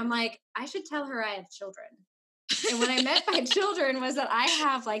dating, I'm like, I should tell her I have children. And what I meant by children was that I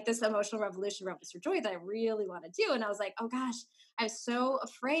have like this emotional revolution, Rebels for Joy, that I really want to do. And I was like, oh gosh, I was so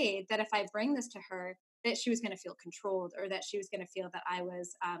afraid that if I bring this to her, that she was going to feel controlled or that she was going to feel that I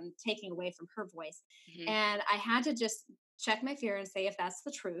was taking away from her voice. Mhm. And I had to just check my fear and say, if that's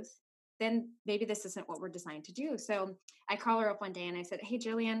the truth, then maybe this isn't what we're designed to do. So I call her up one day and I said, hey,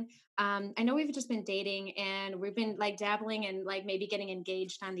 Jillian, I know we've just been dating and we've been like dabbling and like maybe getting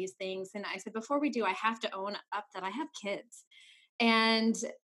engaged on these things. And I said, before we do, I have to own up that I have kids. And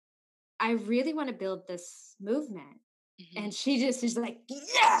I really want to build this movement. Mhm. And she's like,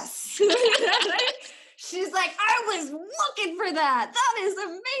 yes. She's like, I was looking for that. That is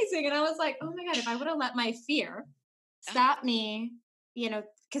amazing. And I was like, oh my God, if I would have let my fear Yeah. stop me,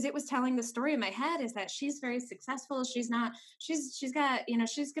 because it was telling the story in my head is that she's very successful. She's got,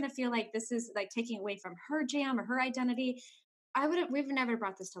 she's gonna feel like this is like taking away from her jam or her identity. We've never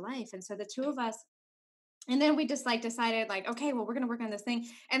brought this to life. And so the two of us, and then we just like decided like, okay, well, we're gonna work on this thing.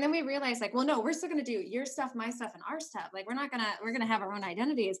 And then we realized like, well, no, we're still gonna do your stuff, my stuff, and our stuff. Like we're gonna have our own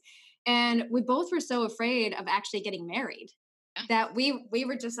identities. And we both were so afraid of actually getting married Yeah. that we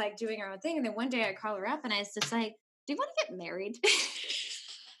were just like doing our own thing. And then one day I call her up and I was just like, do you want to get married?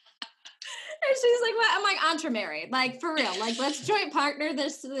 And she's like, "What?" I'm like, "Entre married, like for real. Like, let's joint partner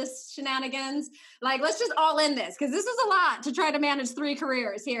this shenanigans. Like, let's just all in this because this is a lot to try to manage three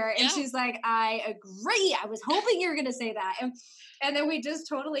careers here." And Yeah. she's like, "I agree. I was hoping you were going to say that." And then we just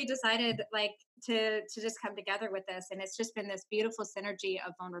totally decided like to just come together with this, and it's just been this beautiful synergy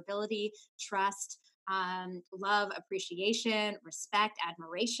of vulnerability, trust, love, appreciation, respect,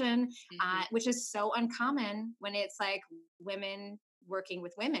 admiration, Mhm. which is so uncommon when it's like women working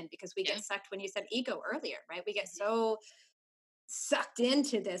with women because we Yeah. get sucked when you said ego earlier, right? We get Mhm. so sucked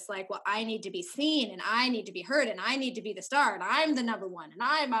into this like, well, I need to be seen and I need to be heard and I need to be the star and I'm the number one and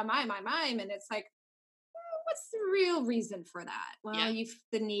I'm and it's like, what's the real reason for that? Well, Yeah. you've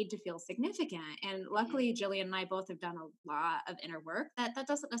the need to feel significant. And Mhm. luckily Jillian and I both have done a lot of inner work that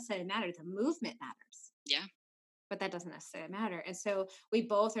doesn't necessarily matter. The movement matters, Yeah. but that doesn't necessarily matter. And so we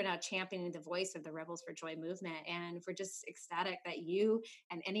both are now championing the voice of the Rebels for Joy movement. And we're just ecstatic that you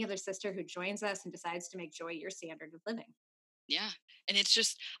and any other sister who joins us and decides to make joy your standard of living. Yeah. And it's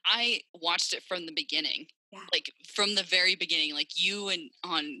just I watched it from the beginning. Yeah. like from the very beginning, like you and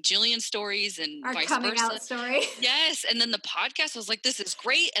on Jillian's stories and Our vice coming versa. out story. Yes, and then the podcast, I was like, "This is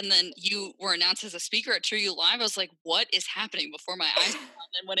great," and then you were announced as a speaker at True You Live. I was like, "What is happening?" Before my eyes, and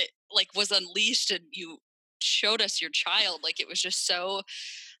then when it like was unleashed and you showed us your child, like it was just so.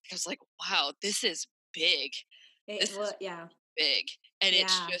 I was like, "Wow, this is big. This Well, is yeah. big," and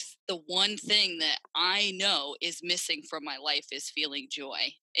it's Yeah. just the one thing that I know is missing from my life is feeling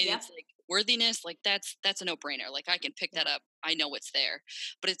joy, and Yep. it's like worthiness, like that's a no brainer. Like I can pick Yeah. that up. I know it's there,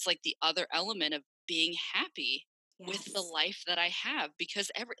 but it's like the other element of being happy with the Yes. life that I have because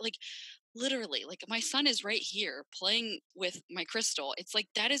every like literally like my son is right here playing with my crystal. It's like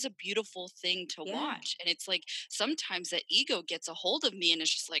that is a beautiful thing to Yeah. watch, and it's like sometimes that ego gets a hold of me and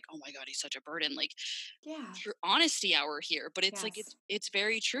it's just like, oh my god, he's such a burden. Like Yeah. true honesty hour here, but it's like Yes. it's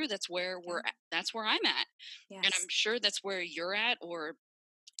very true. That's where we're Yeah. at. That's where I'm at, and I'm Yes. sure that's where you're at, or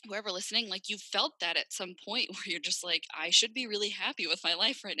whoever listening, like you felt that at some point where you're just like, I should be really happy with my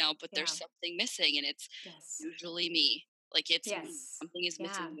life right now, but there's Yeah. something missing, and it's Yes. usually me. Like it's me. Yes. Something is Yeah.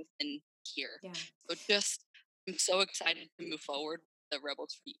 missing within here. Yeah. So just I'm so excited to move forward with the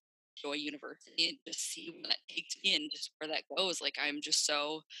Rebels for Joy University and just see where that takes me and just where that goes. Like I'm just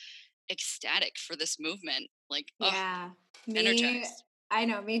so ecstatic for this movement. Like, oh, Yeah, me. energized. I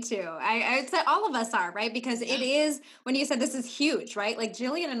know, me too. I'd say all of us are, right? Because it Yeah. is, when you said this is huge, right? Like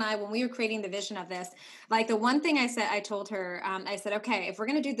Jillian and I, when we were creating the vision of this, like the one thing I told her, I said, okay, if we're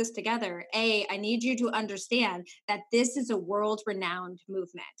going to do this together, I need you to understand that this is a world renowned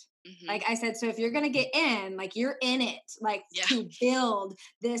movement. Hmm. Like I said, so if you're going to get in, like you're in it, like Yeah. to build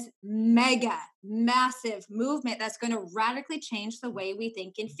this mega, massive movement that's going to radically change the way we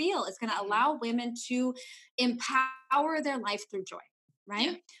think and feel. It's going to Hmm. allow women to empower their life through joy,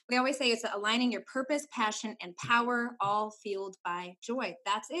 right? Yeah. We always say it's aligning your purpose, passion, and power, all fueled by joy.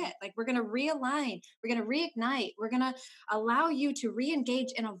 That's it. Like we're going to realign, we're going to reignite, we're going to allow you to re-engage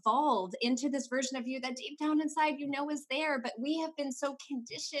and evolve into this version of you that deep down inside you know is there. But we have been so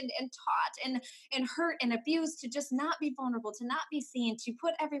conditioned and taught and hurt and abused to just not be vulnerable, to not be seen, to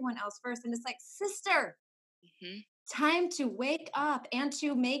put everyone else first. And it's like, sister, Hmm. time to wake up and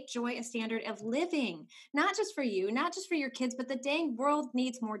to make joy a standard of living, not just for you, not just for your kids, but the dang world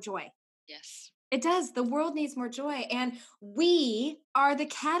needs more joy. Yes. It does. The world needs more joy. And we are the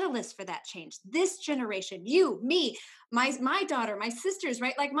catalyst for that change. This generation, you, me, my daughter, my sisters,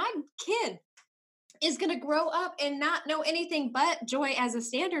 right? Like my kid is going to grow up and not know anything but joy as a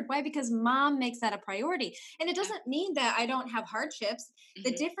standard. Why? Because mom makes that a priority. And it Yeah. doesn't mean that I don't have hardships. The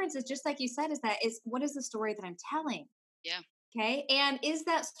Hmm. difference is, just like you said, is what is the story that I'm telling? Yeah. Okay. And is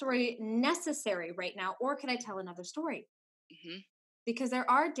that story necessary right now? Or could I tell another story? Hmm. Because there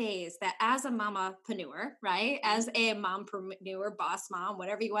are days that as a mamapreneur, right? Hmm. As a mompreneur, boss mom,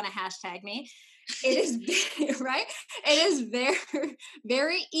 whatever you want to hashtag me, it is right. It is very,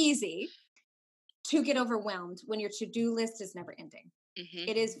 very easy to get overwhelmed when your to-do list is never ending. Hmm.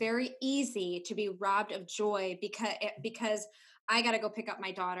 It is very easy to be robbed of joy because I got to go pick up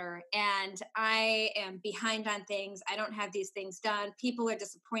my daughter and I am behind on things. I don't have these things done. People are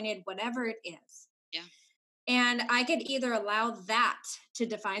disappointed, whatever it is. Yeah. And I could either allow that to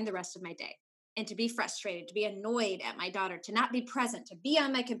define the rest of my day and to be frustrated, to be annoyed at my daughter, to not be present, to be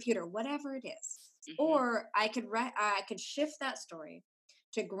on my computer, whatever it is. Hmm. Or I could shift that story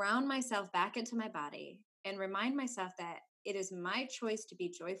to ground myself back into my body and remind myself that it is my choice to be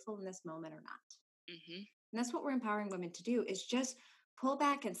joyful in this moment or not. Hmm. And that's what we're empowering women to do, is just pull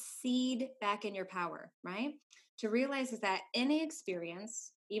back and seed back in your power, right? To realize is that any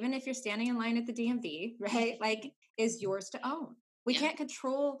experience, even if you're standing in line at the DMV, right, like is yours to own. We Yeah. can't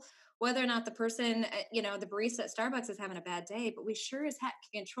control whether or not the person, the barista at Starbucks is having a bad day, but we sure as heck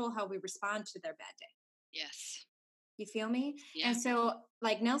can control how we respond to their bad day. Yes. You feel me? Yeah. And so,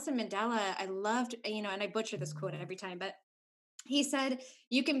 like Nelson Mandela, I loved, and I butcher this quote every time, but he said,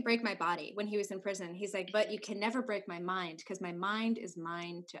 "You can break my body," when he was in prison. He's like, "But Mhm. you can never break my mind because my mind is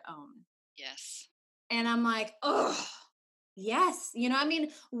mine to own." Yes. And I'm like, "Oh, yes."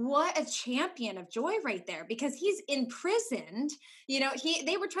 What a champion of joy right there, because he's imprisoned.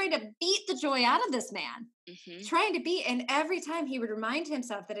 They were trying to beat the joy out of this man, Mhm. trying to beat. And every time he would remind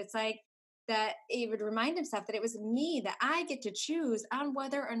himself that it was me, that I get to choose on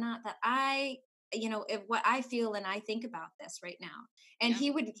whether or not that if what I feel and I think about this right now. And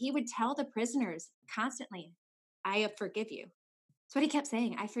Yeah. he would tell the prisoners constantly, "I forgive you." That's what he kept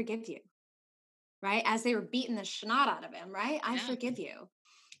saying. "I forgive you." Right? As they were beating the snot out of him, right? "I Yeah. forgive you."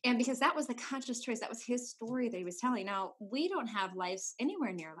 And because that was the conscious choice, that was his story that he was telling. Now, we don't have lives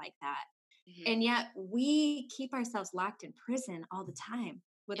anywhere near like that. Mhm. And yet we keep ourselves locked in prison all the time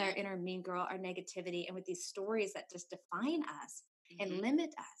with our inner mean girl, our negativity, and with these stories that just define us and Mm-hmm. limit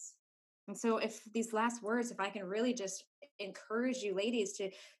us. And so, if these last words, if I can really just encourage you ladies to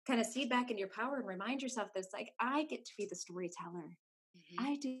kind of see back in your power and remind yourself this, like, I get to be the storyteller. Mm-hmm.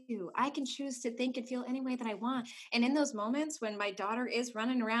 I do. I can choose to think and feel any way that I want. And in those moments when my daughter is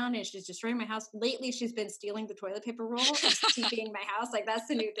running around and she's destroying my house, lately she's been stealing the toilet paper roll and TPing my house. Like, that's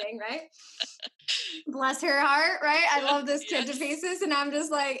the new thing, right? Bless her heart, right? I love this kid to Yes. pieces. And I'm just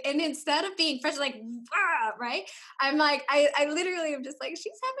like, and instead of being fresh, like, right? I'm like, I literally am just like,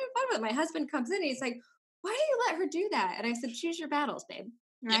 she's having fun with it. My husband comes in and he's like, why do you let her do that? And I said, choose your battles, babe.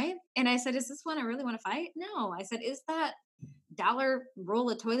 Yeah. Right. And I said, is this one I really want to fight? No. I said, is that dollar roll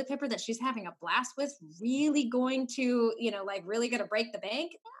of toilet paper that she's having a blast with really going to, like really going to break the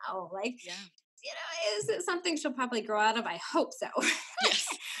bank? No. Like, Yeah. is it something she'll probably grow out of? I hope so. Yes.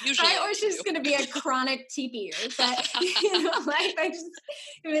 Usually Right? Or they she's do. going to be a chronic TPer. But, like I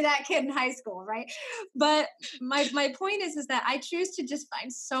mean, that kid in high school, right? But my point is that I choose to just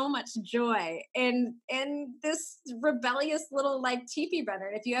find so much joy in this rebellious little like TP runner.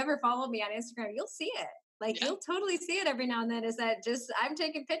 And if you ever follow me on Instagram, you'll see it. Like Yeah. you'll totally see it every now and then. Is that just I'm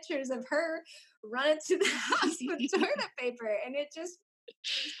taking pictures of her running to the house with toilet paper, and it's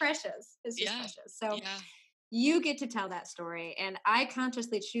precious. It's just Yeah. precious. So Yeah. you get to tell that story, and I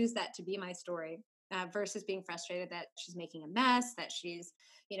consciously choose that to be my story versus being frustrated that she's making a mess, that she's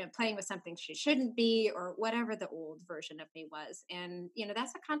playing with something she shouldn't be, or whatever the old version of me was. And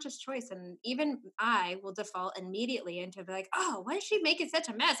that's a conscious choice. And even I will default immediately into like, oh, why is she making such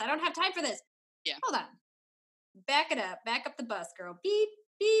a mess? I don't have time for this. Yeah. Hold on, back it up, back up the bus, girl. Beep,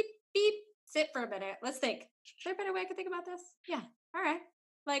 beep, beep. Sit for a minute. Let's think. Is there a better way I could think about this? Yeah. All right.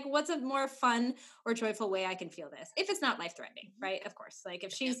 Like, what's a more fun or joyful way I can feel this? If it's not life threatening, right? Of course. Like,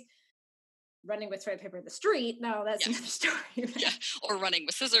 if Yeah. she's running with toilet paper in the street, no, that's Yeah. another story. Right? Yeah. Or running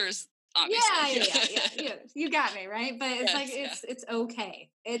with scissors, Yeah, obviously. yeah. You got me, right? But it's like Yes. Yeah. it's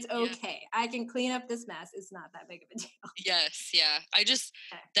okay. It's Yeah. okay. I can clean up this mess. It's not that big of a deal. Yes. Yeah. Okay,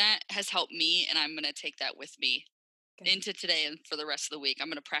 That has helped me, and I'm going to take that with me good. into today and for the rest of the week. I'm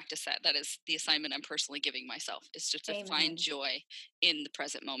going to practice that. That is the assignment I'm personally giving myself, is just to find Amen. joy in the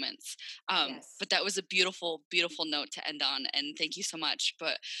present moments. Yes. But that was a beautiful, beautiful note to end on. And thank you so much.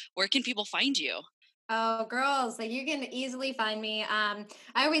 But where can people find you? Oh, girls, like you can easily find me. I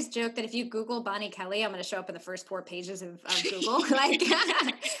always joke that if you Google Bonnie Kelly, I'm going to show up in the first 4 pages of Google, like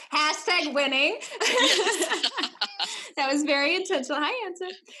hashtag winning. Yes. That was very intentional. Hi,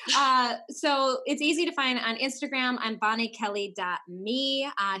 Anson. So it's easy to find on Instagram. I'm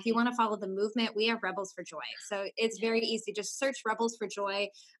bonniekelly.me. If you Mhm. want to follow the movement, we are Rebels for Joy. So it's Yeah. very easy. Just search Rebels for Joy,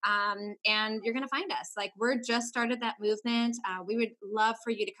 and you're going to find us. Like we're just started that movement. We would love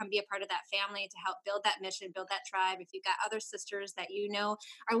for you to come be a part of that family to help build that mission, build that tribe. If you've got other sisters that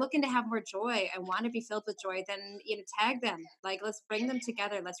are looking to have more joy and want to be filled with joy, then tag them. Like let's bring them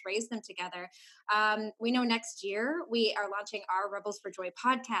together. Let's raise them together. We know next year we are launching our Rebels for Joy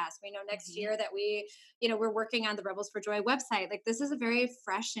podcast. We know next Mhm. year that we're working on the Rebels for Joy website. Like this is a very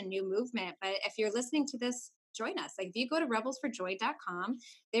fresh and new movement. But if you're listening to this, join us. Like if you go to rebelsforjoy.com,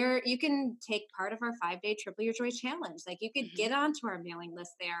 there you can take part of our 5-day Triple Your Joy challenge. Like you could Mhm. get onto our mailing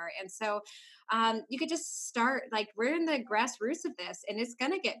list there. And so you could just start, like we're in the grassroots of this and it's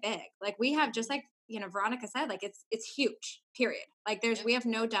gonna get big. Like we have, just Mhm. like Veronica said, like it's huge, period. Like Yeah. we have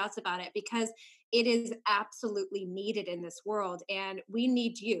no doubts about it because it is absolutely needed in this world. And we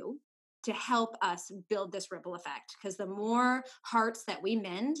need you to help us build this ripple effect, because the more hearts that we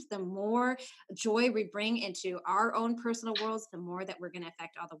mend, the more joy we bring into our own personal worlds, the more that we're going to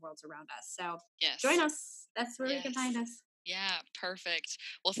affect all the worlds around us. So join Yes. us. That's where you can find Yes. us. Yeah, perfect.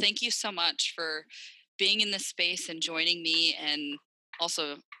 Well, thank you so much for being in this space and joining me, and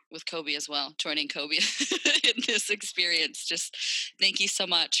also with Kobe as well, joining Kobe in this experience. Just thank you so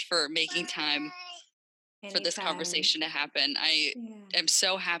much for making time for this Anytime. conversation to happen. I Yeah. am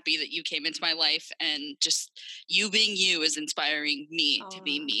so happy that you came into my life, and just you being you is inspiring me to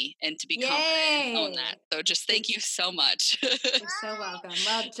be Oh, me and to be confident and own that. yay. So just You're thank you so much. you're so welcome.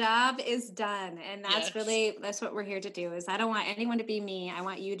 Well, job is done. And Yes. that's what we're here to do. Is I don't want anyone to be me. I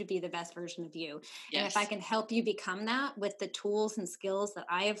want you to be the best version of you. And if I Yes. can help you become that with the tools and skills that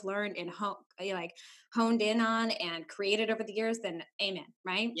I have learned and honed in on and created over the years, then amen.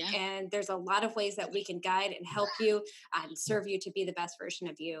 Right. Yeah. And there's a lot of ways that we can guide and help you and serve you to be the best version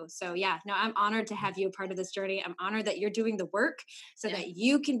of you. So yeah, no, I'm honored to have you a part of this journey. I'm honored that you're doing the work so Yeah. that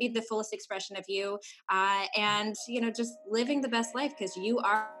you can be the fullest expression of you, and just living the best life, because you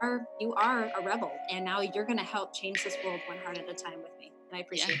are a rebel, and now you're going to help change this world one heart at a time with me, and I Yeah.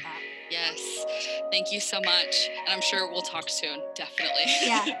 appreciate that. Yes. Thank you so much. And I'm sure we'll talk soon. Definitely.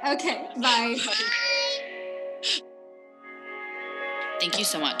 Yeah. Okay. Bye. Thank you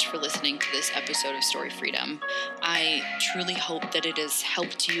so much for listening to this episode of Story Freedom. I truly hope that it has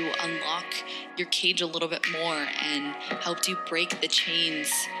helped you unlock your cage a little bit more and helped you break the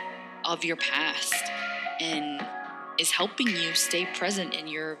chains of your past and is helping you stay present in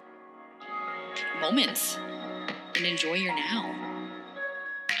your moments and enjoy your now.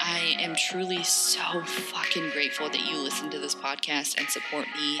 I am truly so fucking grateful that you listen to this podcast and support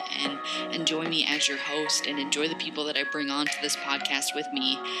me and enjoy me as your host and enjoy the people that I bring onto this podcast with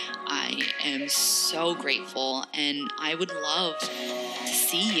me. I am so grateful, and I would love to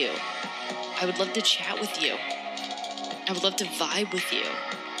see you. I would love to chat with you. I would love to vibe with you.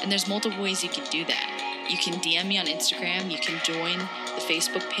 And there's multiple ways you can do that. You can DM me on Instagram. You can join the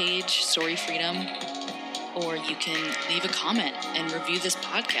Facebook page, Story Freedom. Or you can leave a comment and review this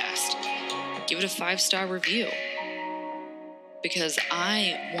podcast. Give it a 5-star review. Because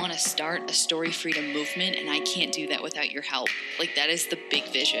I want to start a story freedom movement, and I can't do that without your help. Like, that is the big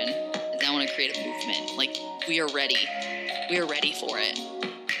vision. Is I want to create a movement. Like, we are ready. We are ready for it.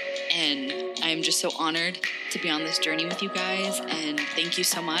 And I'm just so honored to be on this journey with you guys. And thank you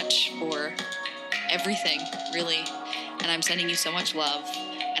so much for everything, really. And I'm sending you so much love.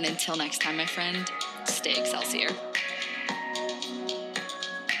 And until next time, my friend, stay Excelsior.